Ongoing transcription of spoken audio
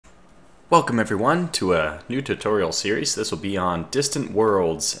Welcome everyone to a new tutorial series. This will be on Distant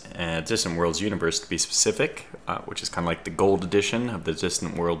Worlds, Distant Worlds Universe to be specific, which is kind of like the gold edition of the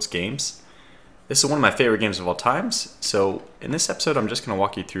Distant Worlds games. This is one of my favorite games of all times, so in this episode I'm just going to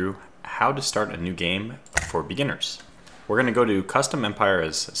walk you through how to start a new game for beginners. We're going to go to Custom Empire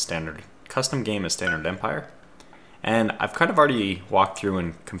as standard, Custom Game as Standard Empire, and I've kind of already walked through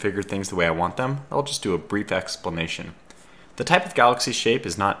and configured things the way I want them. I'll just do a brief explanation. The type of galaxy shape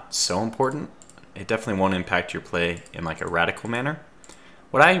is not so important. It definitely won't impact your play in like a radical manner.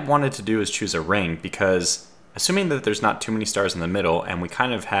 What I wanted to do is choose a ring because assuming that there's not too many stars in the middle, and we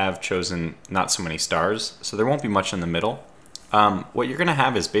kind of have chosen not so many stars, so there won't be much in the middle, what you're going to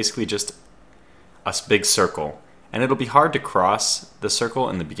have is basically just a big circle. And it'll be hard to cross the circle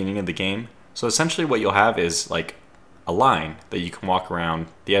in the beginning of the game. So essentially what you'll have is like a line that you can walk around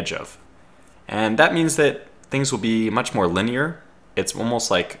the edge of. And that means that things will be much more linear. It's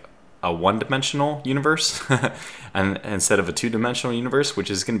almost like a one-dimensional universe and instead of a two-dimensional universe, which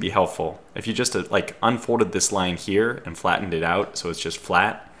is going to be helpful. If you just like unfolded this line here and flattened it out so it's just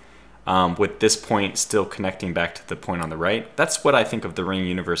flat, with this point still connecting back to the point on the right, that's what I think of the ring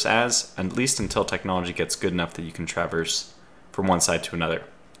universe as, at least until technology gets good enough that you can traverse from one side to another.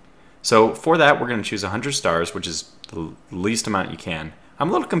 So for that, we're going to choose 100 stars, which is the least amount you can. I'm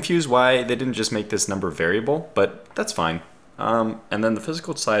a little confused why they didn't just make this number variable, but that's fine. And then the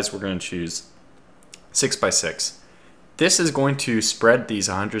physical size, we're going to choose 6 by 6. This is going to spread these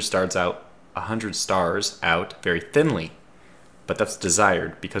 100 stars out very thinly, but that's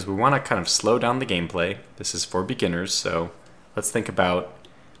desired because we want to kind of slow down the gameplay. This is for beginners, so let's think about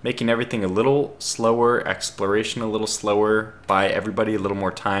making everything a little slower, exploration a little slower, buy everybody a little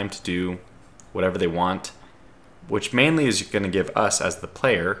more time to do whatever they want, which mainly is going to give us as the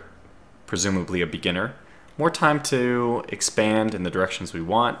player, presumably a beginner, more time to expand in the directions we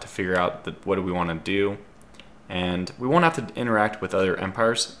want, to figure out what do we want to do, and we won't have to interact with other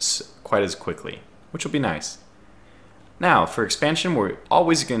empires quite as quickly, which will be nice. Now, for expansion, we're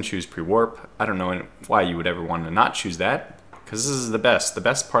always going to choose pre-warp. I don't know why you would ever want to not choose that, because this is the best. The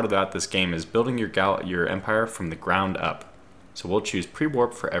best part about this game is building your empire from the ground up. So we'll choose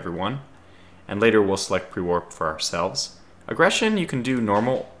pre-warp for everyone, and later we'll select pre-warp for ourselves. Aggression, you can do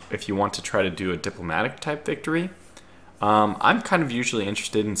normal if you want to try to do a diplomatic type victory. I'm kind of usually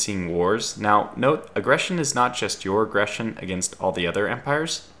interested in seeing wars. Now, note, aggression is not just your aggression against all the other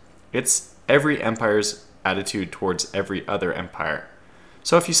empires. It's every empire's attitude towards every other empire.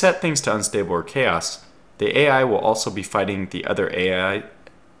 So if you set things to unstable or chaos, the AI will also be fighting the other AI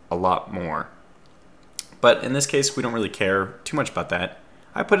a lot more. But in this case, we don't really care too much about that.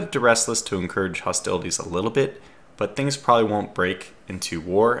 I put it to restless to encourage hostilities a little bit, but things probably won't break into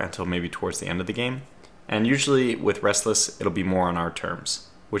war until maybe towards the end of the game. And usually with restless, it'll be more on our terms,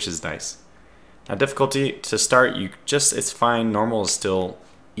 which is nice. Now difficulty, to start, it's fine. Normal is still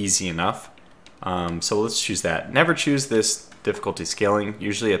easy enough. So let's choose that. Never choose this difficulty scaling.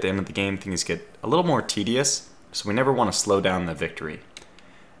 Usually at the end of the game, things get a little more tedious, so we never want to slow down the victory.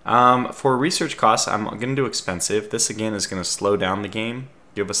 For research costs, I'm going to do expensive. This again is going to slow down the game,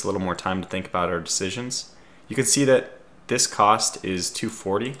 give us a little more time to think about our decisions. You can see that this cost is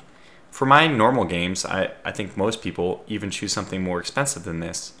 $240. For my normal games, I think most people even choose something more expensive than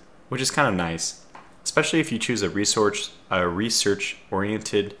this, which is kind of nice, especially if you choose a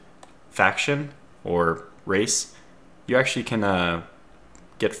research-oriented faction or race. You actually can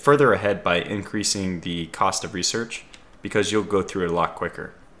get further ahead by increasing the cost of research because you'll go through it a lot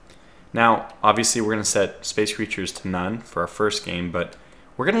quicker. Now, obviously we're going to set space creatures to none for our first game, but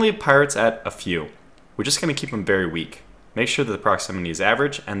we're going to leave pirates at a few. We're just going to keep them very weak. Make sure that the proximity is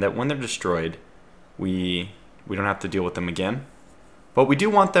average and that when they're destroyed, we don't have to deal with them again. But we do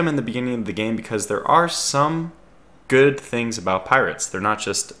want them in the beginning of the game because there are some good things about pirates. They're not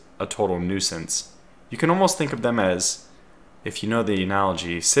just a total nuisance. You can almost think of them as, if you know the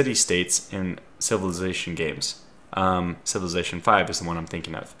analogy, city-states in Civilization games. Civilization 5 is the one I'm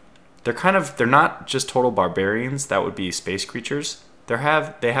thinking of. They're not just total barbarians, that would be space creatures. They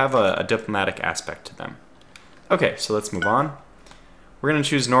have a diplomatic aspect to them. Okay, so let's move on. We're going to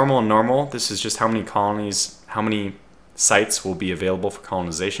choose normal and normal. This is just how many colonies, how many sites will be available for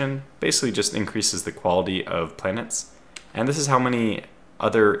colonization. Basically just increases the quality of planets. And this is how many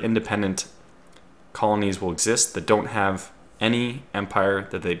other independent colonies will exist that don't have any empire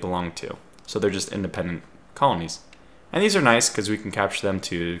that they belong to. So they're just independent colonies. And these are nice because we can capture them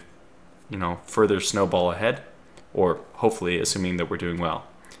to, further snowball ahead, or hopefully assuming that we're doing well.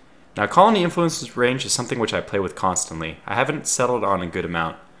 Now, colony influences range is something which I play with constantly. I haven't settled on a good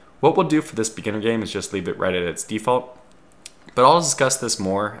amount. What we'll do for this beginner game is just leave it right at its default. But I'll discuss this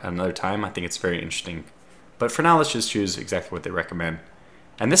more at another time. I think it's very interesting. But for now, let's just choose exactly what they recommend.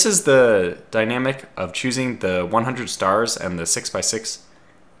 And this is the dynamic of choosing the 100 stars and the 6x6.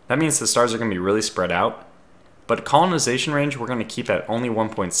 That means the stars are going to be really spread out. But colonization range, we're going to keep at only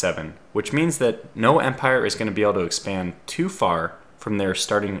 1.7, which means that no empire is going to be able to expand too far from their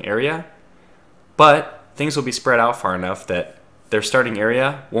starting area. But things will be spread out far enough that their starting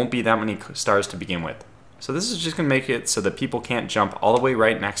area won't be that many stars to begin with. So this is just going to make it so that people can't jump all the way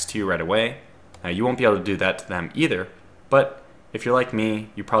right next to you right away. You won't be able to do that to them either. But if you're like me,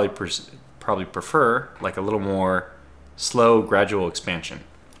 you probably prefer like a little more slow, gradual expansion.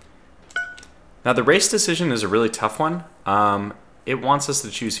 Now the race decision is a really tough one. It wants us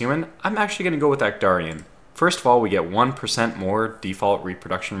to choose human. I'm actually going to go with Actarian. First of all, we get 1% more default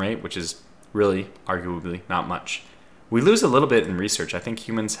reproduction rate, which is really, arguably, not much. We lose a little bit in research. I think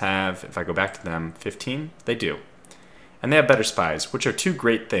humans have, if I go back to them, 15? They do. And they have better spies, which are two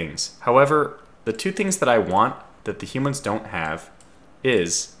great things. However, the two things that I want that the humans don't have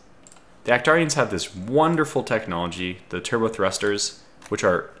is the Actarians have this wonderful technology, the turbo thrusters, which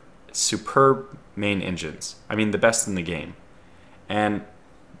are superb main engines. I mean, the best in the game. And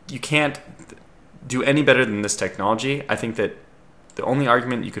you can't do any better than this technology. I think that the only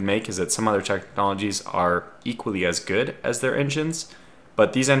argument you could make is that some other technologies are equally as good as their engines,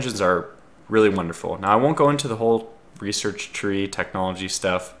 but these engines are really wonderful. Now, I won't go into the whole research tree technology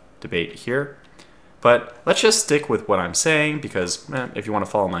stuff debate here, but let's just stick with what I'm saying because if you want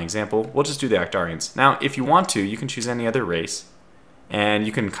to follow my example, we'll just do the Actarians. Now, if you want to, you can choose any other race, and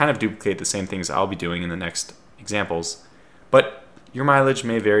you can kind of duplicate the same things I'll be doing in the next examples, but your mileage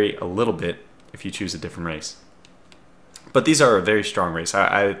may vary a little bit if you choose a different race. But these are a very strong race.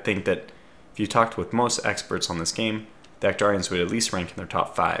 I think that if you talked with most experts on this game, the Actarians would at least rank in their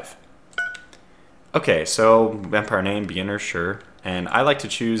top 5. Okay, so Empire name, beginner, sure. And I like to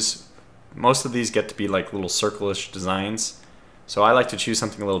choose, most of these get to be like little circle-ish designs. So I like to choose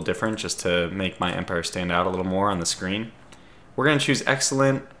something a little different just to make my empire stand out a little more on the screen. We're going to choose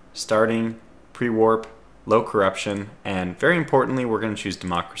excellent, starting, pre-warp, low corruption, and very importantly, we're going to choose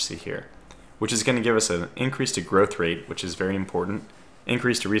democracy here, which is going to give us an increase to growth rate, which is very important,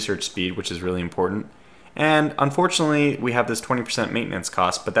 increase to research speed, which is really important, and unfortunately, we have this 20% maintenance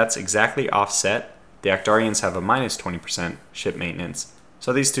cost, but that's exactly offset. The Actarians have a minus 20% ship maintenance,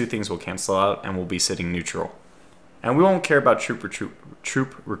 so these two things will cancel out and we'll be sitting neutral. And we won't care about troop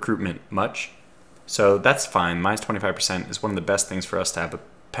recruitment much, so that's fine. Minus 25% is one of the best things for us to have a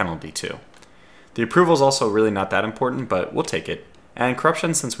penalty to. The approval is also really not that important, but we'll take it. And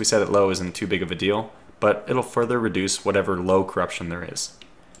corruption, since we set it low, isn't too big of a deal, but it'll further reduce whatever low corruption there is.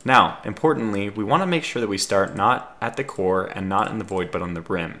 Now, importantly, we want to make sure that we start not at the core and not in the void, but on the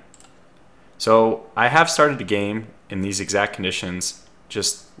rim. So I have started the game in these exact conditions,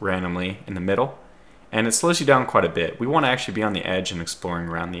 just randomly in the middle, and it slows you down quite a bit. We want to actually be on the edge and exploring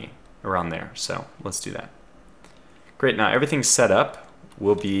around there, so let's do that. Great, now everything's set up.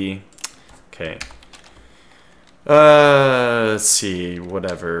 We'll be, okay. Let's see,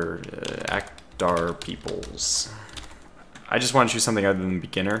 whatever, Actar peoples. I just want to choose something other than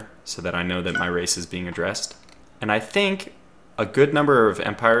beginner so that I know that my race is being addressed. And I think a good number of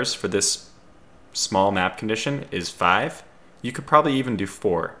empires for this small map condition is 5. You could probably even do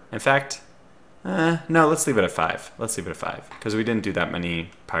 4. In fact, no, let's leave it at 5. Let's leave it at 5 because we didn't do that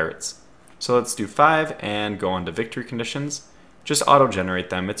many pirates. So let's do 5 and go on to victory conditions. Just auto-generate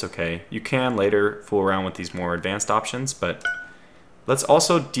them, it's okay. You can later fool around with these more advanced options, but let's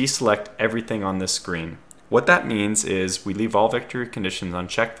also deselect everything on this screen. What that means is we leave all victory conditions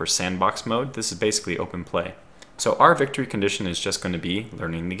unchecked for sandbox mode. This is basically open play. So our victory condition is just going to be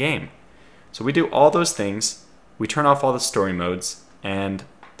learning the game. So we do all those things, we turn off all the story modes, and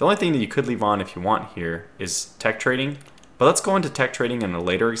the only thing that you could leave on if you want here is tech trading. But let's go into tech trading in a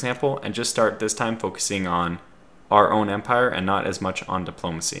later example and just start this time focusing on our own empire and not as much on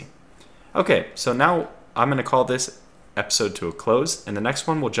diplomacy. Okay, so now I'm going to call this episode to a close, and the next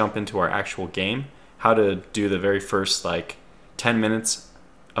one we'll jump into our actual game, how to do the very first like 10 minutes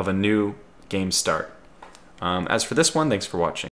of a new game start. As for this one, thanks for watching.